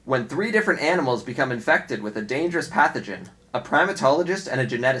When three different animals become infected with a dangerous pathogen, a primatologist and a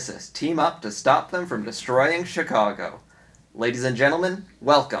geneticist team up to stop them from destroying Chicago. Ladies and gentlemen,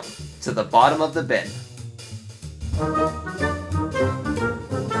 welcome to the bottom of the bin.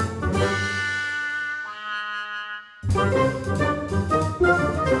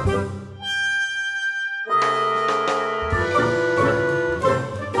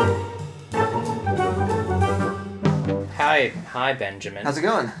 Hi, Benjamin. How's it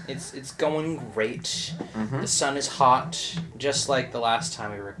going? It's going great. Mm-hmm. The sun is hot, just like the last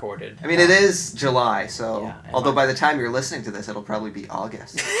time we recorded. I mean, it is July, so... Yeah, although by the time you're listening to this, it'll probably be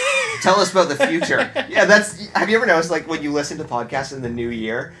August. Tell us about the future. Yeah, that's... Have you ever noticed, like, when you listen to podcasts in the new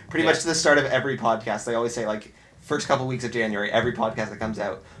year, pretty much to the start of every podcast, they always say, like, first couple weeks of January, every podcast that comes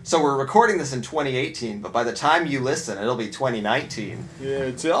out. So we're recording this in 2018, but by the time you listen, it'll be 2019.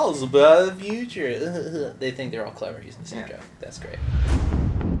 Yeah, tell us about the future. They think they're all clever using the same joke. That's great.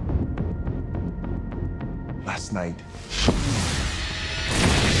 Last night,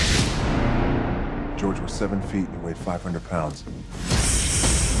 George was 7 feet and weighed 500 pounds.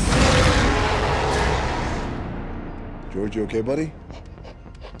 George, you okay, buddy?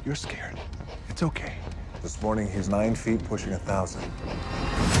 You're scared. It's okay. This morning, he's 9 feet, pushing 1,000.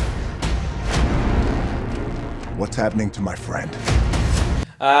 What's happening to my friend?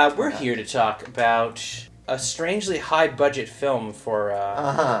 We're here to talk about a strangely high-budget film for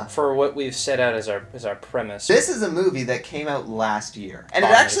what we've set out as our premise. This is a movie that came out last year, and it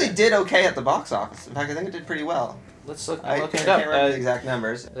Finally actually did okay at the box office. In fact, I think it did pretty well. Let's look I it can't up. remember the exact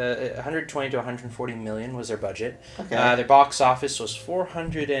numbers. 120 to 140 million was their budget. Okay. Their box office was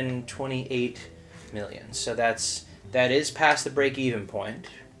 428 million. So that is past the break-even point.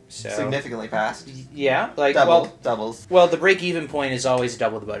 So Significantly past. yeah, Doubles. Well, the break-even point is always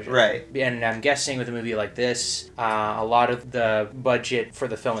double the budget. Right. And I'm guessing with a movie like this, a lot of the budget for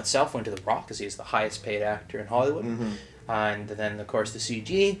the film itself went to The Rock because he's the highest-paid actor in Hollywood. Mm-hmm. And then, of course, the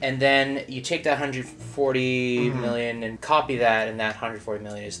CG. And then you take that 140 million and copy that, and that 140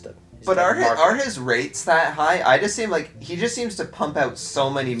 million is the... But are his rates that high? I just seem like he just seems to pump out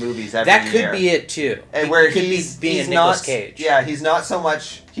so many movies every year. That could be it too. And where he could he's be being not, Nicolas Cage. Yeah, he's not so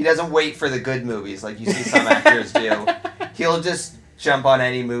much. He doesn't wait for the good movies like you see some actors do. He'll just jump on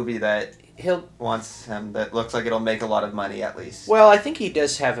any movie that wants him, that looks like it'll make a lot of money at least. Well, I think he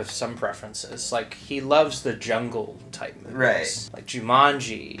does have some preferences. Like, he loves the jungle type movies. Right. Like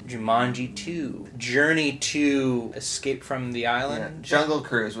Jumanji 2, Journey to Escape from the Island. Yeah. Jungle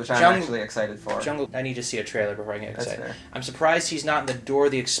Cruise, which I'm actually excited for. I need to see a trailer before I get excited. That's fair. I'm surprised he's not in the Dora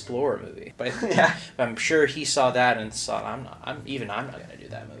the Explorer movie. But yeah. I'm sure he saw that and thought, I'm not going to do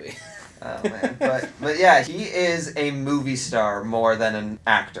that movie. Oh man, but yeah, he is a movie star more than an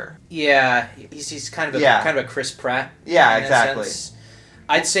actor. Yeah, he's kind of a Chris Pratt. Yeah, exactly.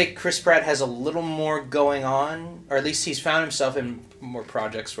 I'd say Chris Pratt has a little more going on, or at least he's found himself in more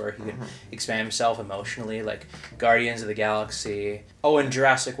projects where he can expand himself emotionally, like Guardians of the Galaxy. Oh, and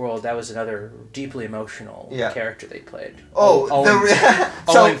Jurassic World, that was another deeply emotional character they played. Owen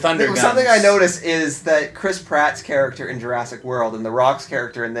Thunderguns. Something I noticed is that Chris Pratt's character in Jurassic World and The Rock's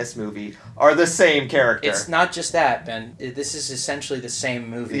character in this movie are the same character. It's not just that, Ben. This is essentially the same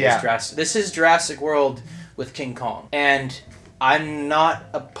movie as Jurassic. This is Jurassic World with King Kong. And I'm not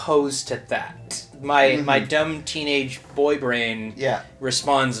opposed to that. My dumb teenage boy brain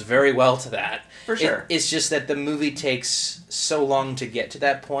responds very well to that. For sure. It's just that the movie takes so long to get to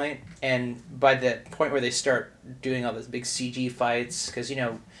that point, and by the point where they start doing all those big CG fights, because,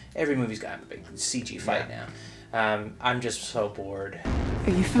 every movie's got a big CG fight now, I'm just so bored.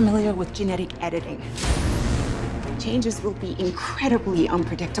 Are you familiar with genetic editing? Changes will be incredibly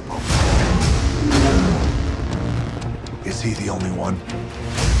unpredictable. Is he the only one?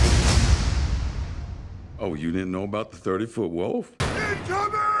 Oh, you didn't know about the 30-foot wolf?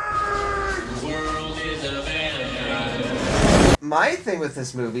 My thing with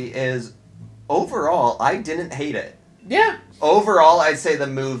this movie is, overall, I didn't hate it. Yeah. Overall, I'd say the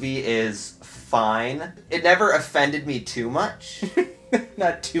movie is fine. It never offended me too much.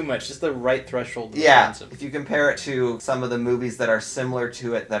 Not too much, just the right threshold. If you compare it to some of the movies that are similar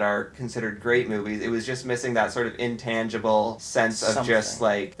to it that are considered great movies, it was just missing that sort of intangible sense of just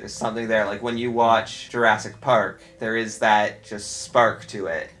like, there's something there. Like when you watch Jurassic Park, there is that just spark to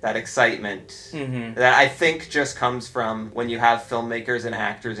it, that excitement that I think just comes from when you have filmmakers and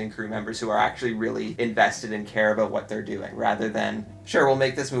actors and crew members who are actually really invested and care about what they're doing, rather than sure, we'll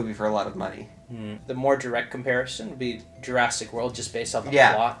make this movie for a lot of money. The more direct comparison would be Jurassic World, just based on the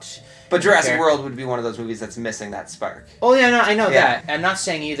Yeah. plot. But Jurassic World would be one of those movies that's missing that spark. Oh yeah, no, I know Yeah. that. I'm not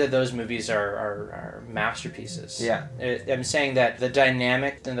saying either of those movies are masterpieces. Yeah. I'm saying that the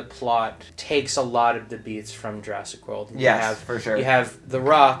dynamic and the plot takes a lot of the beats from Jurassic World. Yes, for sure. You have The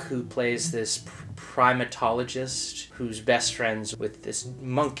Rock, who plays this primatologist who's best friends with this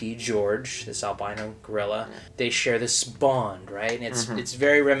monkey, George, this albino gorilla. They share this bond, right? And it's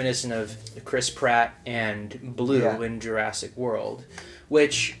very reminiscent of Chris Pratt and Blue in Jurassic World,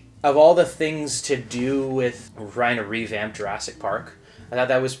 which, of all the things to do with trying to revamp Jurassic Park, I thought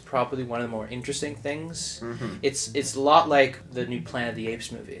that was probably one of the more interesting things. It's a lot like the new Planet of the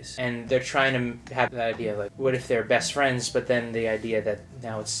Apes movies. And they're trying to have that idea of, like, what if they're best friends, but then the idea that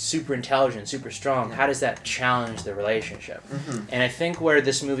now it's super intelligent, super strong. How does that challenge the relationship? And I think where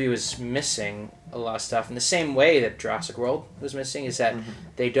this movie was missing a lot of stuff, in the same way that Jurassic World was missing, is that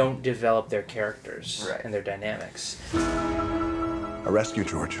they don't develop their characters and their dynamics. I rescued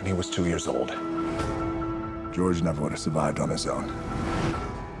George when he was 2 years old. George never would have survived on his own.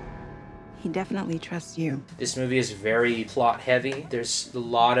 He definitely trusts you. This movie is very plot heavy. There's a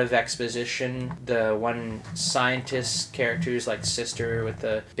lot of exposition. The one scientist character is like sister with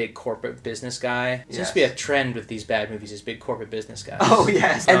the big corporate business guy. It seems to be a trend with these bad movies, is big corporate business guys. Oh,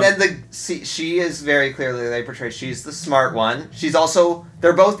 yes. And then she is very clearly, they portray, she's the smart one. She's also,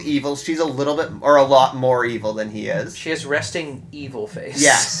 they're both evil. She's a little bit, or a lot more evil than he is. She has resting evil face.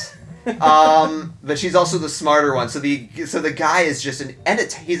 Yes. But she's also the smarter one. So the guy is just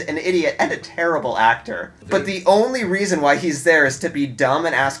he's an idiot and a terrible actor. But the only reason why he's there is to be dumb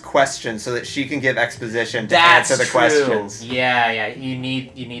and ask questions so that she can give exposition to answer the questions. Yeah. You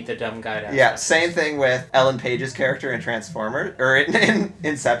need the dumb guy to ask questions. Same thing with Ellen Page's character in Transformers, or in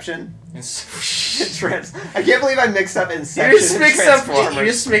Inception. I can't believe I mixed up Inception and Transformers. You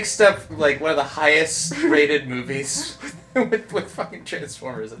just mixed up like one of the highest rated movies with fucking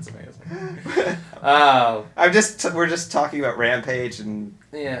Transformers. That's amazing. We're just talking about Rampage and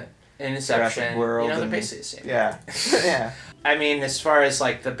Inception. World, they're basically the same. Yeah. Yeah. I mean, as far as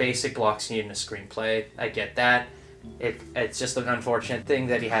like the basic blocks you need in a screenplay, I get that. It's just an unfortunate thing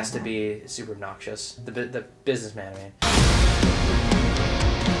that he has to be super obnoxious. The businessman, I mean.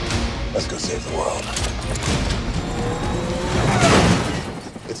 Let's go save the world.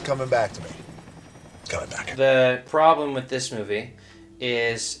 It's coming back to me. It's coming back. The problem with this movie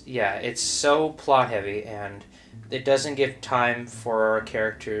is, it's so plot heavy, and it doesn't give time for our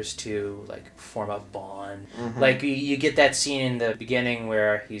characters to like form a bond. Like you get that scene in the beginning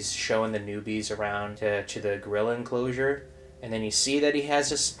where he's showing the newbies around to the gorilla enclosure. And then you see that he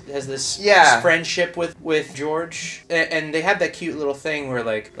has this friendship with George, and they have that cute little thing where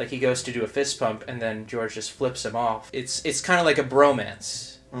like he goes to do a fist pump, and then George just flips him off. It's kind of like a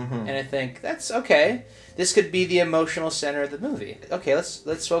bromance, and I think that's okay. This could be the emotional center of the movie. Okay,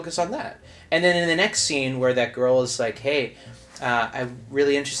 let's focus on that. And then in the next scene where that girl is like, "Hey, I'm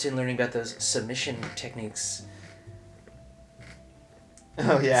really interested in learning about those submission techniques."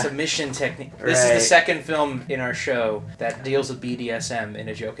 Oh, yeah. Submission technique. This is the second film in our show that deals with BDSM in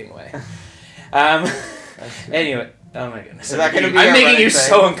a joking way. Anyway, oh my goodness. Is that gonna be I'm making you thing?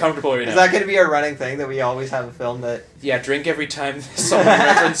 so uncomfortable right now. Is that going to be a running thing that we always have a film that... Yeah, drink every time someone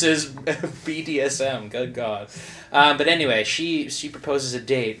references BDSM. Good God. But anyway, she proposes a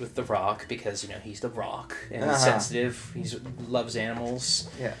date with The Rock because, he's The Rock and sensitive. He loves animals.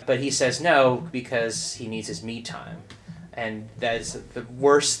 Yeah. But he says no because he needs his me time. And that is the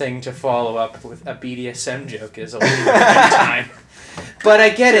worst thing to follow up with a BDSM joke is a little time. But I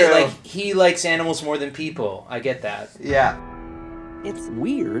get it. Like, he likes animals more than people. I get that. Yeah. It's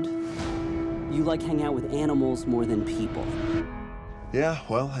weird. You like hang out with animals more than people. Yeah,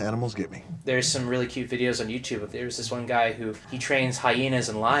 well, animals get me. There's some really cute videos on YouTube. There's this one guy who he trains hyenas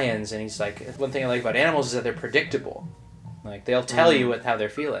and lions, and he's like, one thing I like about animals is that they're predictable. Like, they'll tell you how they're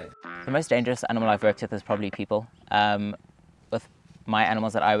feeling. The most dangerous animal I've worked with is probably people. With my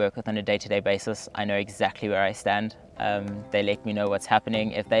animals that I work with on a day-to-day basis, I know exactly where I stand. They let me know what's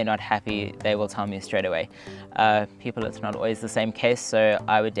happening. If they're not happy, they will tell me straight away. People, it's not always the same case, so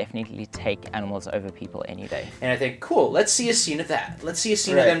I would definitely take animals over people any day. And I think, cool, let's see a scene of that. Let's see a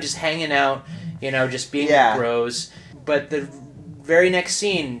scene of them just hanging out, just being bros. But the very next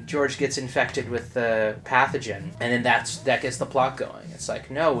scene, George gets infected with the pathogen, and then that gets the plot going. It's like,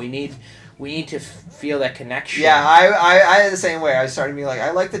 no, we need to feel that connection. Yeah, I the same way. I was starting to be like,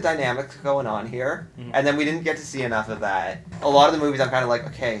 I like the dynamics going on here, and then we didn't get to see enough of that. A lot of the movies, I'm kind of like,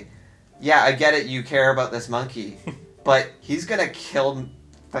 okay, yeah, I get it, you care about this monkey, but he's gonna kill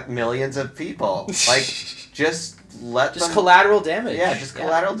millions of people. Like, just let just them... collateral damage. Yeah, just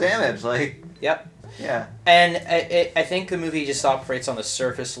collateral damage. Like, Yep. yeah. And I think the movie just operates on the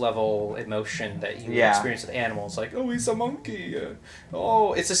surface level emotion that you experience with animals. Like, oh, he's a monkey.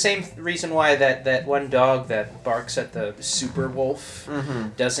 Oh, it's the same reason why that one dog that barks at the super wolf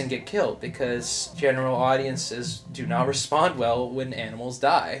doesn't get killed, because general audiences do not respond well when animals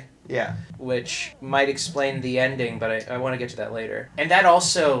die. Yeah. Which might explain the ending, but I want to get to that later. And that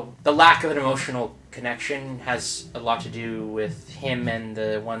also, the lack of an emotional connection has a lot to do with him and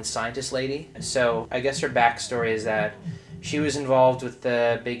the one scientist lady. So I guess her backstory is that she was involved with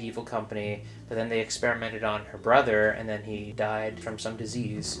the big evil company, but then they experimented on her brother, and then he died from some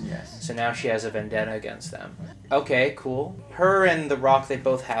disease. Yes. So now she has a vendetta against them. Okay, cool. Her and The Rock, they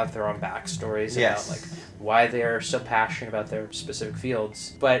both have their own backstories about like why they're so passionate about their specific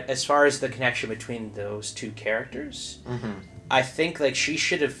fields. But as far as the connection between those two characters, I think like she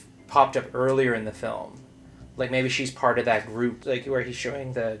should have popped up earlier in the film. Like maybe she's part of that group, like where he's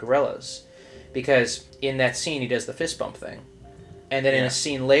showing the gorillas. Because in that scene, he does the fist bump thing. And then in a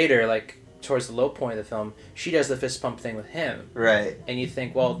scene later, like towards the low point of the film, she does the fist bump thing with him. Right. And you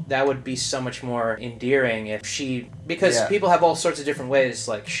think, well, that would be so much more endearing if she... Because people have all sorts of different ways,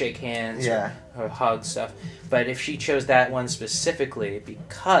 like shake hands or hug stuff. But if she chose that one specifically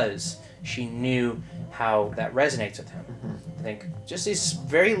because she knew how that resonates with him, I think just these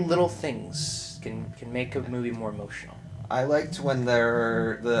very little things can make a movie more emotional. I liked when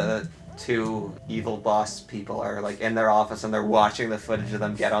the two evil boss people are like in their office and they're watching the footage of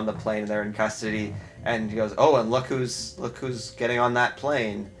them get on the plane and they're in custody, and he goes, oh, and look who's getting on that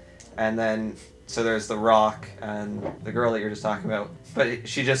plane. And then so there's The Rock and the girl that you're just talking about, but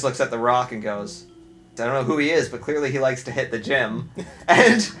she just looks at The Rock and goes, I don't know who he is, but clearly he likes to hit the gym.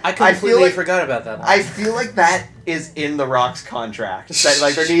 And I completely forgot about that line. I feel like that is in The Rock's contract. That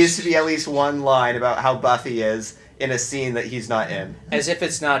like there needs to be at least one line about how buff he is in a scene that he's not in. As if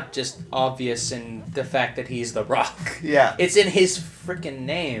it's not just obvious in the fact that he's The Rock. Yeah. It's in his freaking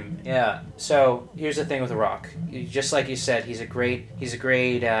name. Yeah. So here's the thing with The Rock. Just like you said, he's a great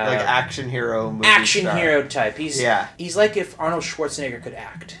like action hero movie action star. hero type. He's like if Arnold Schwarzenegger could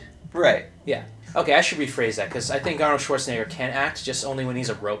act. Right. Yeah. Okay, I should rephrase that, because I think Arnold Schwarzenegger can act, just only when he's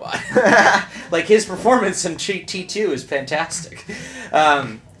a robot. Like, his performance in T2 is fantastic.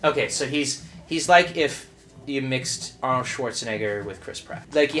 Okay, so he's like if you mixed Arnold Schwarzenegger with Chris Pratt.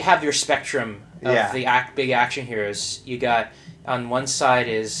 Like, you have your spectrum of the big action heroes. You got, on one side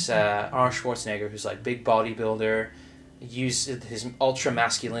is Arnold Schwarzenegger, who's like big bodybuilder, uses his ultra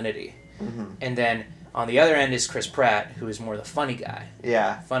masculinity. And then on the other end is Chris Pratt, who is more the funny guy.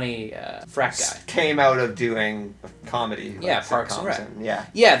 Yeah. Funny frat guy. Came out of doing comedy. Yeah, Parks and Rec.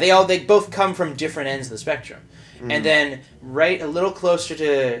 Yeah, they both come from different ends of the spectrum. And then right a little closer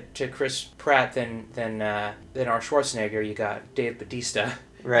to Chris Pratt than Arnold Schwarzenegger, you got Dave Bautista.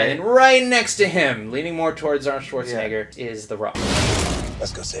 Right. And then right next to him, leaning more towards Arnold Schwarzenegger, is The Rock.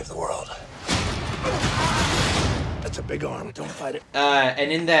 Let's go save the world. That's a big arm. Don't fight it.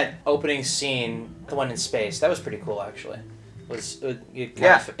 And in that opening scene, the one in space, that was pretty cool, actually. It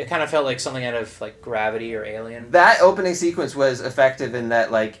kind of felt like something out of like Gravity or Alien. That opening sequence was effective in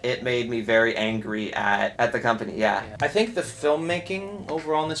that like it made me very angry at the company. Yeah. I think the filmmaking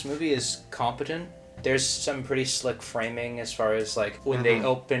overall in this movie is competent. There's some pretty slick framing as far as like when they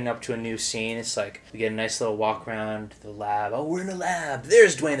open up to a new scene, it's like we get a nice little walk around the lab. Oh, we're in a lab.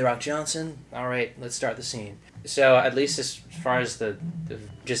 There's Dwayne The Rock Johnson. All right, let's start the scene. So at least as far as the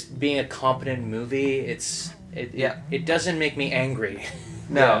just being a competent movie, it doesn't make me angry.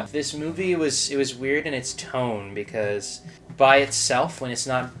 No. Yeah. This movie was weird in its tone because by itself, when it's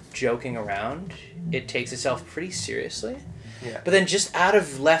not joking around, it takes itself pretty seriously. Yeah. But then just out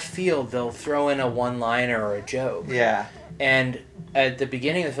of left field, they'll throw in a one-liner or a joke. Yeah. And at the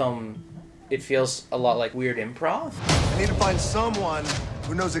beginning of the film, it feels a lot like weird improv. I need to find someone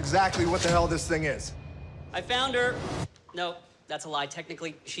who knows exactly what the hell this thing is. I found her. No, that's a lie.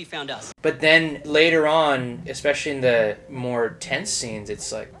 Technically, she found us. But then later on, especially in the more tense scenes,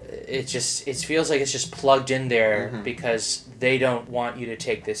 it's like it feels like it's just plugged in there because they don't want you to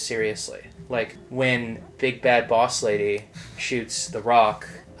take this seriously. Like when Big Bad Boss Lady shoots The Rock,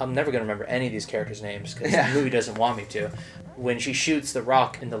 I'm never gonna remember any of these characters' names because the movie doesn't want me to. When she shoots The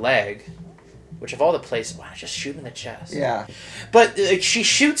Rock in the leg, which of all the places, why not just shoot him in the chest? Yeah. But like, she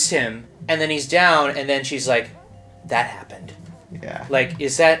shoots him, and then he's down, and then she's like, that happened. Yeah. Like,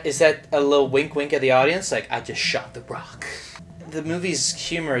 is that a little wink wink at the audience? Like, I just shot The Rock. The movie's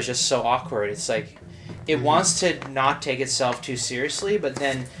humor is just so awkward. It's like, it wants to not take itself too seriously, but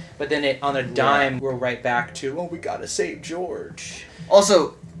then it, on a dime, we're right back to, oh, we gotta save George.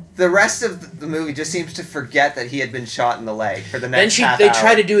 Also, the rest of the movie just seems to forget that he had been shot in the leg for the next Then half they hour.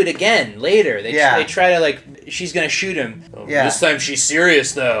 try to do it again later. They Yeah. they try to, like, she's gonna shoot him. Oh, Yeah. This time she's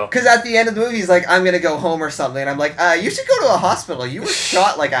serious, though. Because at the end of the movie, he's like, I'm going to go home or something. And I'm like, you should go to a hospital. You were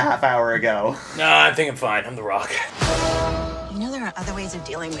shot like a half hour ago. No, I think I'm fine. I'm the Rock. You know there are other ways of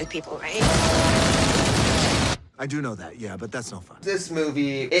dealing with people, right? I do know that, yeah, but that's no fun. This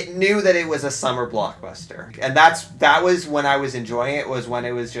movie, it knew that it was a summer blockbuster. And that was when I was enjoying it, was when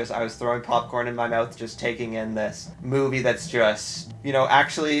it was just, I was throwing popcorn in my mouth, just taking in this movie that's just, you know,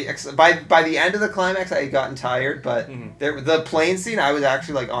 actually, by the end of the climax, I had gotten tired, but the plane scene, I was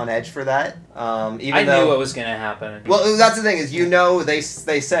actually, like, on edge for that. I knew what was gonna happen. Well, that's the thing, is, you know, they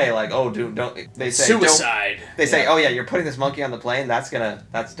say, like, oh, dude, don't, they say, suicide. They say, oh yeah, you're putting this monkey on the plane, that's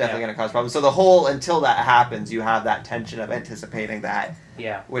definitely gonna cause problems. So the whole, until that happens, you have that tension of anticipating that.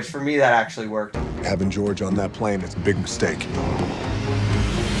 Yeah. Which for me, that actually worked. Having George on that plane is a big mistake.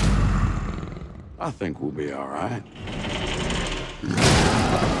 I think we'll be all right.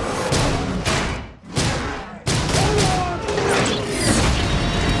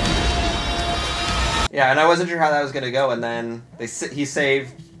 Yeah, and I wasn't sure how that was gonna go, and then he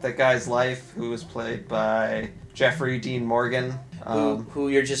saved that guy's life, who was played by Jeffrey Dean Morgan. Who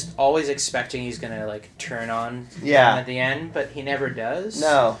you're just always expecting he's gonna, like, turn on at the end, but he never does.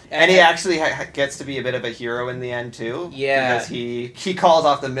 No, and he actually gets to be a bit of a hero in the end too. Yeah, because he calls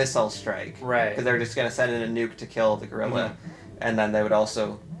off the missile strike. Right. Because they're just gonna send in a nuke to kill the gorilla, and then they would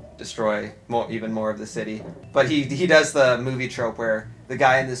also destroy even more of the city. But he does the movie trope where the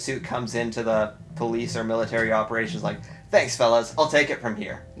guy in the suit comes into the police or military operations like, thanks fellas, I'll take it from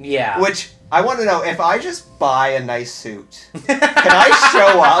here. Yeah. Which, I want to know, if I just buy a nice suit, can I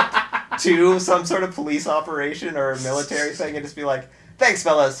show up to some sort of police operation or military thing and just be like, thanks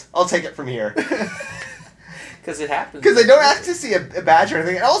fellas, I'll take it from here? Because it happens. Because they don't have to see a badge or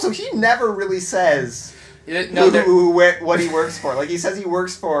anything. And also, he never really says what he works for. Like, he says he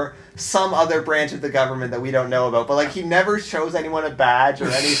works for some other branch of the government that we don't know about, but, like, he never shows anyone a badge or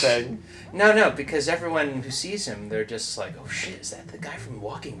anything. No, because everyone who sees him, they're just like, oh shit, is that the guy from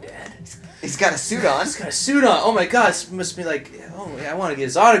Walking Dead? He's got a suit on. He's got a suit on. Oh my god, this must be like, oh, I want to get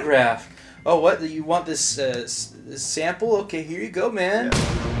his autograph. Oh, what? You want this sample? Okay, here you go, man.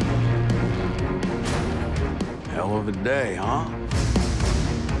 Hell of a day, huh?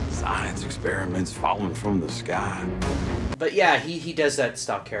 Science experiments falling from the sky. But yeah, he does that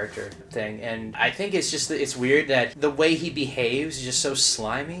stock character thing, and I think it's just it's weird that the way he behaves is just so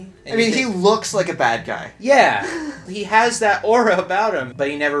slimy. I mean, he looks like a bad guy. Yeah, he has that aura about him, but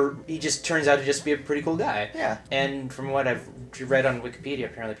he just turns out to just be a pretty cool guy. Yeah. And from what I've read on Wikipedia,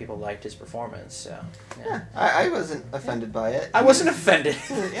 apparently people liked his performance, so... Yeah, I wasn't offended by it. I wasn't offended.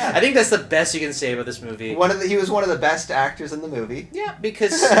 Yeah. I think that's the best you can say about this movie. He was one of the best actors in the movie. Yeah,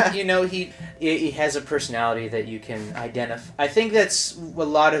 because, you know, he has a personality that you can identify. I think that's a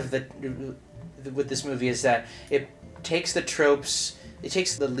lot of with this movie is that it takes the tropes... It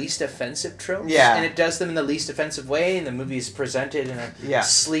takes the least offensive tropes, and it does them in the least offensive way, and the movie is presented in a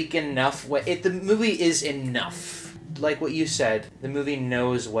sleek enough way. The movie is enough. Like what you said, the movie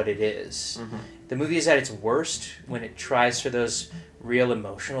knows what it is. Mm-hmm. The movie is at its worst when it tries for those real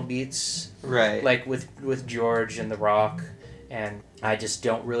emotional beats. Right. Like with George and The Rock, and I just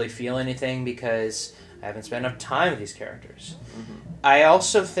don't really feel anything because I haven't spent enough time with these characters. Mm-hmm. I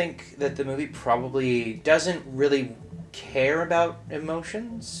also think that the movie probably doesn't really care about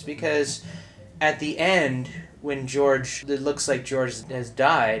emotions, because at the end when it looks like George has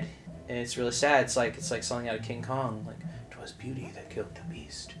died and it's really sad, it's like something out of King Kong, like 'twas beauty that killed the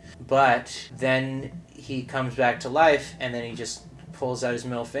beast. But then he comes back to life and then he just pulls out his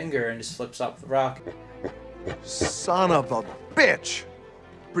middle finger and just flips off the rock. Son of a bitch!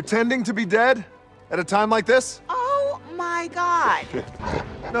 Pretending to be dead at a time like this? Oh my God.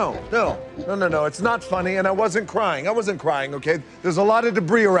 No, it's not funny, and I wasn't crying, okay? There's a lot of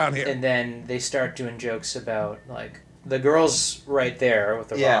debris around here. And then they start doing jokes about, like, the girl's right there with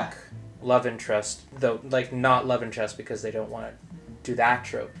the rock. Love interest, though, like, not love interest because they don't want to do that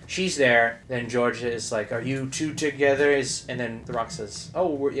trope. She's there, then George is like, are you two together? And then the Rock says,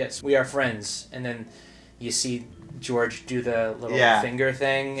 oh, yes, we are friends. And then you see George do the little finger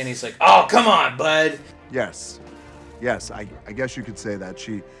thing, and he's like, oh, come on, bud. Yes, I guess you could say that.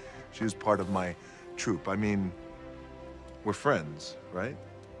 She is part of my troupe. I mean, we're friends, right?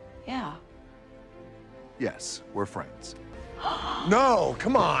 Yeah. Yes, we're friends. No,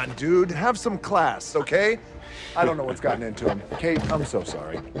 come on, dude. Have some class, okay? I don't know what's gotten into him. Kate, I'm so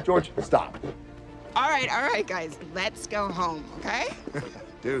sorry. George, stop. All right, guys. Let's go home, okay?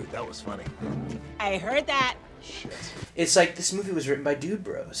 Dude, that was funny. I heard that. Shit. It's like this movie was written by dude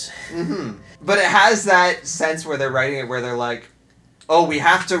bros. Mm-hmm. But it has that sense where they're writing it where they're like, oh, we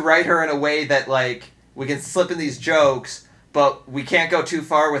have to write her in a way that, like, we can slip in these jokes, but we can't go too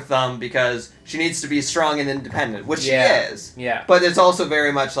far with them because she needs to be strong and independent, which she is. Yeah. But it's also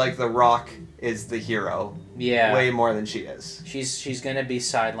very much like The Rock is the hero. Yeah. Way more than she is. She's going to be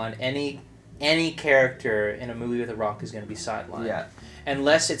sidelined. Any character in a movie with The Rock is going to be sidelined. Yeah.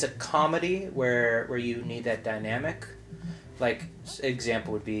 Unless it's a comedy where you need that dynamic. Like,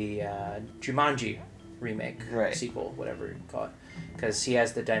 example would be Jumanji remake, sequel, whatever you call it. Because he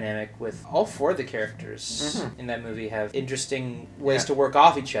has the dynamic with all four of the characters in that movie have interesting ways to work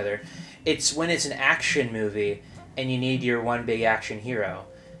off each other. It's when it's an action movie and you need your one big action hero,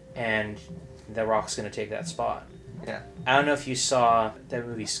 and The Rock's going to take that spot. Yeah. I don't know if you saw that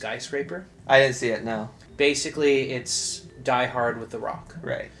movie Skyscraper. I didn't see it, no. Basically, it's Die Hard with The Rock.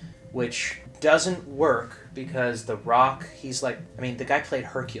 Right. Which doesn't work because The Rock, he's like, I mean, the guy played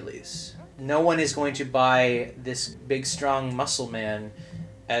Hercules. No one is going to buy this big, strong muscle man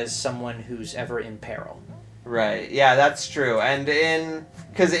as someone who's ever in peril. Right. Yeah, that's true. And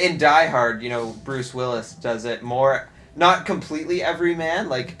because in Die Hard, you know, Bruce Willis does it more, not completely everyman,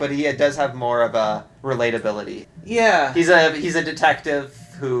 like, but he does have more of a relatability. Yeah. He's a detective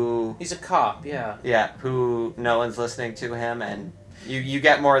who... He's a cop, yeah. Yeah, who no one's listening to him, and you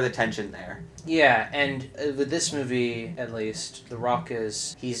get more of the tension there. Yeah, and with this movie, at least, The Rock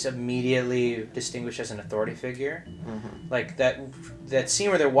he's immediately distinguished as an authority figure. Mm-hmm. Like, that scene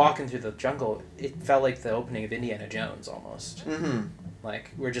where they're walking through the jungle, it felt like the opening of Indiana Jones, almost. Mm-hmm. Like,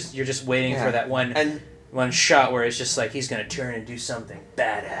 you're just waiting for that one shot where it's just like, he's gonna turn and do something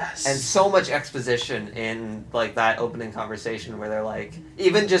badass. And so much exposition in, like, that opening conversation where they're like,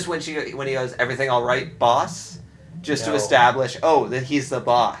 even just when he goes, everything all right, boss? Just to establish, that he's the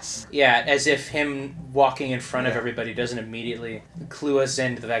boss. Yeah, as if him walking in front of everybody doesn't immediately clue us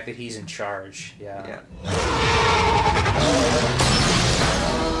into the fact that he's in charge. Yeah.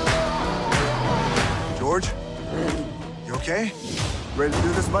 George? You okay? Ready to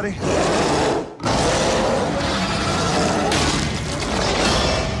do this, buddy?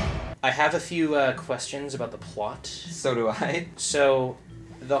 I have a few questions about the plot. So do I. So,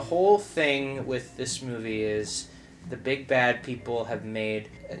 the whole thing with this movie is the big bad people have made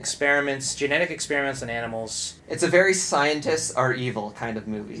genetic experiments on animals. It's a very scientists are evil kind of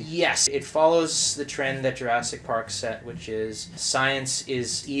movie. Yes, it follows the trend that Jurassic Park set, which is science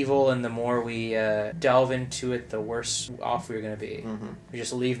is evil, and the more we delve into it, the worse off we're going to be. Mm-hmm. We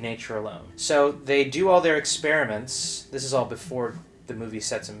just leave nature alone. So they do all their experiments. This is all before the movie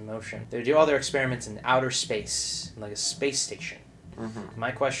sets in motion. They do all their experiments in outer space, like a space station. Mm-hmm. My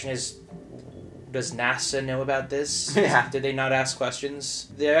question is, does NASA know about this? Yeah. Did they not ask questions?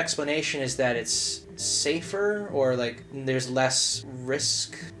 Their explanation is that it's safer, or like there's less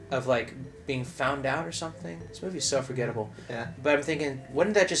risk of like being found out or something. This movie is so forgettable. Yeah. But I'm thinking,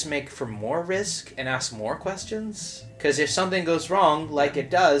 wouldn't that just make for more risk and ask more questions? Because if something goes wrong, like it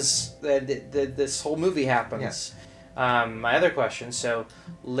does, this whole movie happens. Yeah. My other question, so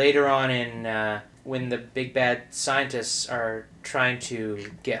later on in... when the big bad scientists are trying to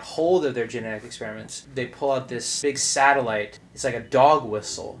get hold of their genetic experiments, they pull out this big satellite. It's like a dog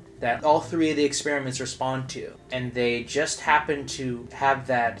whistle that all three of the experiments respond to. And they just happen to have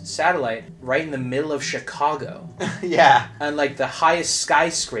that satellite right in the middle of Chicago. Yeah. And like the highest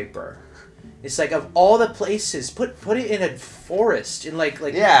skyscraper. It's like, of all the places, put it in a forest, in like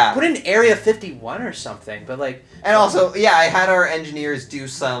put it in Area 51 or something, but like... And also, I had our engineers do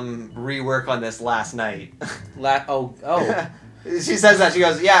some rework on this last night. She says that, she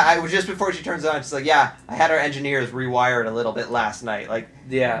goes, I was just before she turns it on, she's like, I had our engineers rewire it a little bit last night. Like,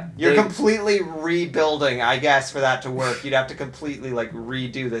 you're completely rebuilding, I guess, for that to work. You'd have to completely, like,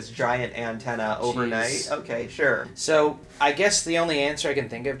 redo this giant antenna overnight. Jeez. Okay, sure. So, I guess the only answer I can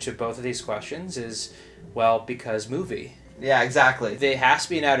think of to both of these questions is, well, because movie. Yeah, exactly. They has to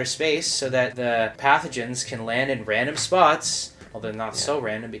be in outer space so that the pathogens can land in random spots. Well, they're not so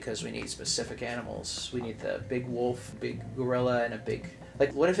random because we need specific animals. We need the big wolf, big gorilla, and a big...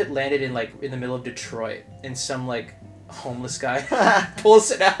 Like, what if it landed in the middle of Detroit and some, like, homeless guy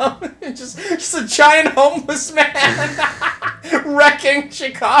pulls it out? just a giant homeless man wrecking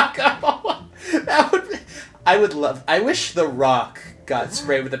Chicago. I wish The Rock got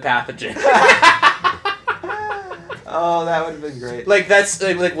sprayed with a pathogen. Oh, that would have been great. Like, that's...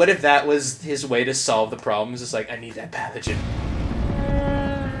 Like, what if that was his way to solve the problems? It's like, I need that pathogen.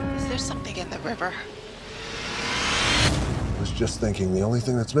 There's something in the river. I was just thinking the only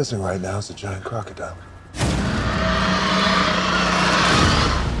thing that's missing right now is a giant crocodile.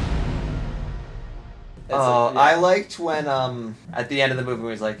 I liked when at the end of the movie, it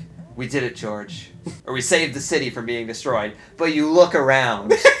was like, "We did it, George," or "We saved the city from being destroyed." But you look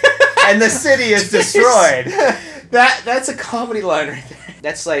around, and the city is destroyed. That's a comedy line right there.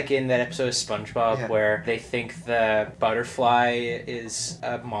 That's like in that episode of SpongeBob where they think the butterfly is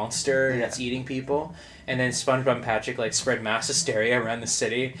a monster and it's eating people. And then SpongeBob and Patrick like spread mass hysteria around the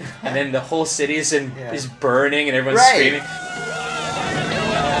city. And then the whole city is burning and everyone's screaming.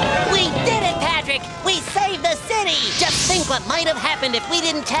 We did it, Patrick! We saved the city! Just think what might have happened if we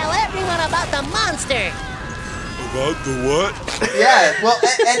didn't tell everyone about the monster! About the what? Yeah, well,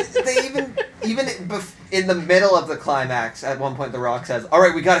 and they even in the middle of the climax, at one point, The Rock says, "All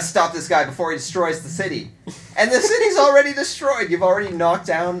right, we got to stop this guy before he destroys the city." And the city's already destroyed. You've already knocked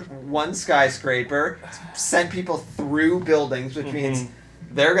down one skyscraper, sent people through buildings, which means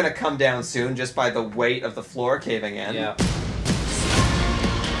they're going to come down soon just by the weight of the floor caving in. Yeah.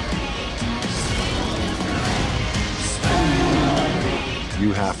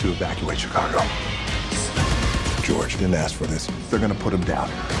 You have to evacuate Chicago. George didn't ask for this. They're gonna put him down.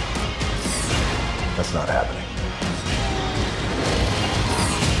 That's not happening.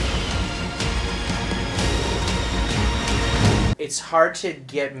 It's hard to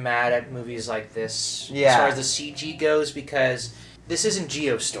get mad at movies like this as far as the CG goes because this isn't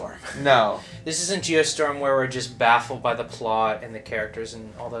Geostorm. No. This isn't Geostorm where we're just baffled by the plot and the characters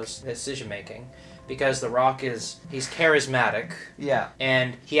and all those decision making. Because The Rock he's charismatic. Yeah.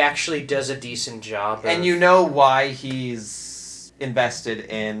 And he actually does a decent job. And you know why he's invested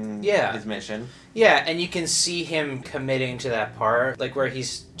in his mission. Yeah, and you can see him committing to that part. Like where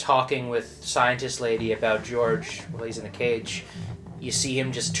he's talking with Scientist Lady about George while he's in the cage. You see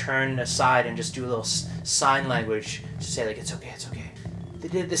him just turn aside and just do a little sign language to say like, it's okay, it's okay.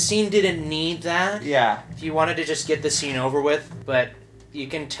 The scene didn't need that. Yeah. If you wanted to just get the scene over with, but you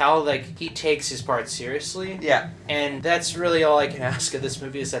can tell like he takes his part seriously. Yeah. And that's really all I can ask of this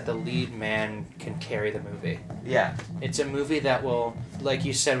movie is that the lead man can carry the movie. Yeah. It's a movie that will, like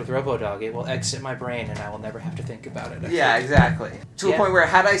you said with RoboDog, it will exit my brain and I will never have to think about it. Yeah, exactly. To a point where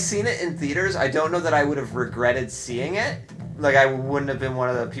had I seen it in theaters, I don't know that I would have regretted seeing it. Like I wouldn't have been one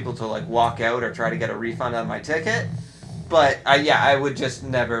of the people to like walk out or try to get a refund on my ticket. But I would just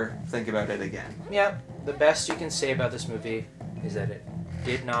never think about it again. Yeah. The best you can say about this movie is that it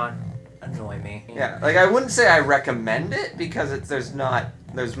did not annoy me. Yeah, like I wouldn't say I recommend it because there's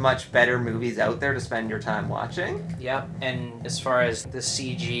much better movies out there to spend your time watching. Yep, and as far as the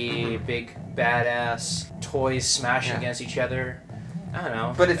CG, big badass toys smashing against each other, I don't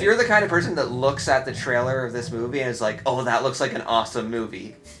know. But if you're the kind of person that looks at the trailer of this movie and is like, "Oh, that looks like an awesome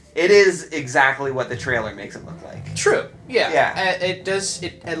movie," it is exactly what the trailer makes it look like. True. Yeah. Yeah. It does.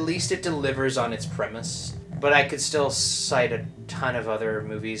 At least it delivers on its premise. But I could still cite a ton of other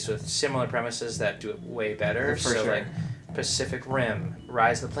movies with similar premises that do it way better. For sure. Like Pacific Rim,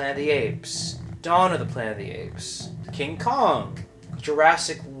 Rise of the Planet of the Apes, Dawn of the Planet of the Apes, King Kong,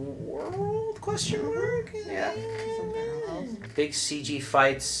 Jurassic World? Question mark? Yeah. Big CG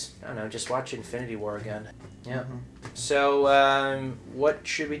fights. I don't know. Just watch Infinity War again. Yeah. So, what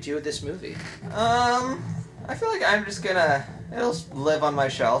should we do with this movie? I feel like I'm just gonna... It'll live on my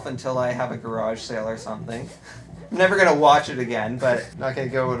shelf until I have a garage sale or something. I'm never gonna watch it again, but I'm not gonna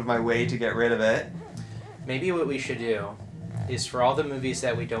go out of my way to get rid of it. Maybe what we should do is for all the movies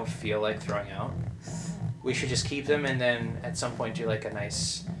that we don't feel like throwing out, we should just keep them and then at some point do like a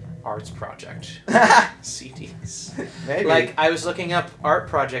nice arts project. CDs. Maybe. Like I was looking up art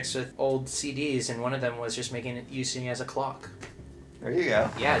projects with old CDs and one of them was just using it as a clock. There you go.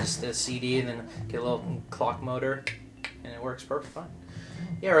 Yeah, just a CD and then get a little clock motor and it works perfect fine.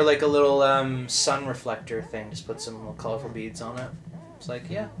 Yeah, or like a little sun reflector thing, just put some little colorful beads on it. It's like,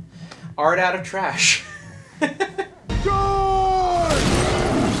 yeah, art out of trash.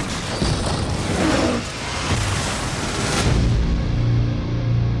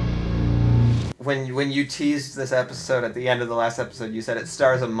 When you teased this episode at the end of the last episode, you said it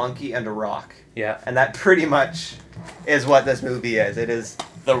stars a monkey and a rock. Yeah. And that pretty much is what this movie is. It is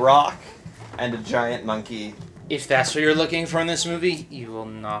The Rock and a giant monkey. If that's what you're looking for in this movie, you will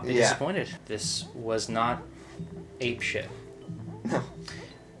not be disappointed. This was not ape shit. No.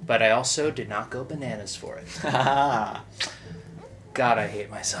 But I also did not go bananas for it. God, I hate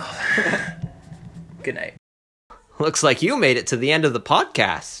myself. Good night. Looks like you made it to the end of the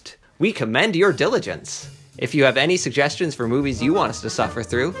podcast. We commend your diligence. If you have any suggestions for movies you want us to suffer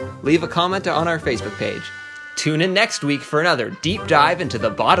through, leave a comment on our Facebook page. Tune in next week for another deep dive into the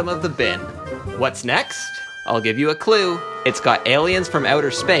bottom of the bin. What's next? I'll give you a clue. It's got aliens from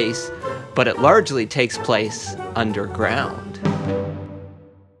outer space, but it largely takes place underground.